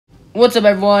What's up,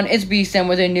 everyone? It's BStem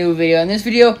with a new video. In this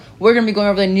video, we're going to be going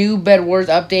over the new BedWars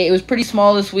update. It was pretty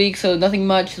small this week, so nothing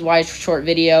much is why it's a short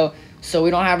video. So we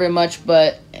don't have very much,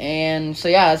 so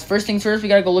yeah, first things first, we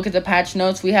got to go look at the patch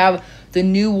notes. We have the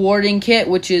new Warden kit,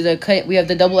 which is a kit. We have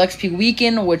the double XP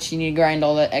weekend, which you need to grind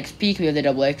all that XP because we have the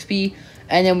double XP.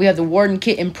 And then we have the Warden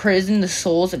kit, imprison the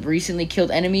souls of recently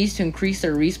killed enemies to increase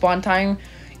their respawn time.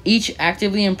 Each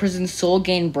actively imprisoned soul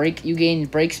gain break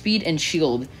speed and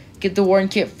shield. Get the Warden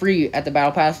kit free at the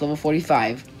Battle Pass level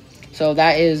 45. So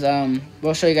that is,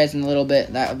 we'll show you guys in a little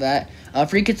bit of that.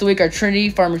 Free kits of the week are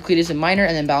Trinity, Farmer Cletus, and Miner,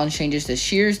 and then balance changes to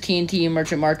Shears, TNT,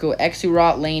 Merchant Marco,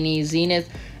 Exurot, Laney, Zenith,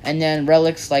 and then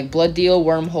relics like Blood Deal,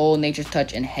 Wormhole, Nature's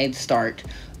Touch, and Head Start.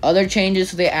 Other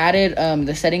changes, so they added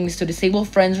the settings to disable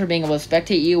friends from being able to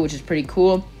spectate you, which is pretty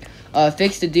cool.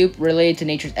 Fix the dupe related to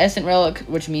Nature's Essence Relic,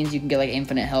 which means you can get like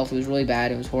infinite health. It was really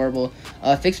bad. It was horrible.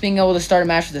 Fix being able to start a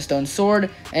match with a stone sword,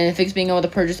 and fix being able to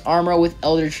purchase armor with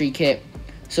Elder Tree kit.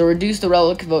 So reduce the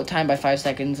relic vote time by 5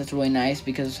 seconds. That's really nice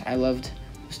because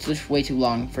it's just way too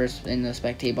long first in the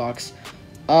spectate box.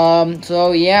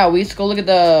 So yeah, let's go look at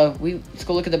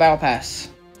the battle pass.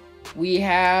 We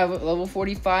have level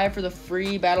 45 for the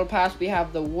free battle pass. We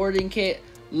have the Warden kit.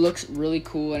 Looks really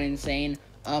cool and insane.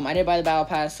 I did buy the battle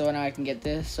pass, so now I can get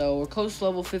this. So we're close to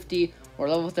level 50 or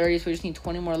level 30, so we just need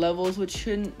 20 more levels, which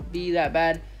shouldn't be that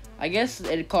bad. I guess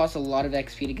it costs a lot of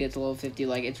XP to get to level 50.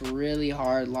 Like, it's really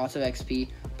hard, lots of XP.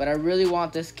 But I really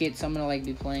want this kit, so I'm gonna like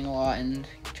be playing a lot and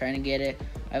trying to get it.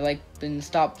 I've like been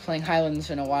stopped playing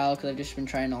Highlands in a while because I've just been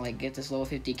trying to like get this level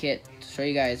 50 kit to show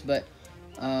you guys. But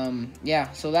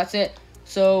yeah, so that's it.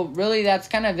 So really, that's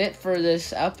kind of it for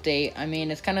this update. I mean,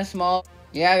 it's kind of small.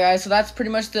 Yeah, guys, so that's pretty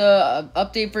much the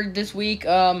update for this week.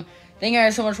 Thank you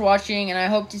guys so much for watching, and I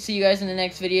hope to see you guys in the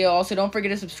next video. Also, don't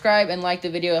forget to subscribe and like the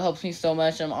video. It helps me so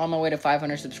much. I'm on my way to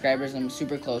 500 subscribers, and I'm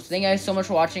super close. Thank you guys so much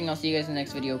for watching. I'll see you guys in the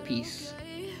next video. Peace.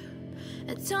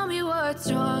 Tell me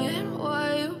what's wrong and why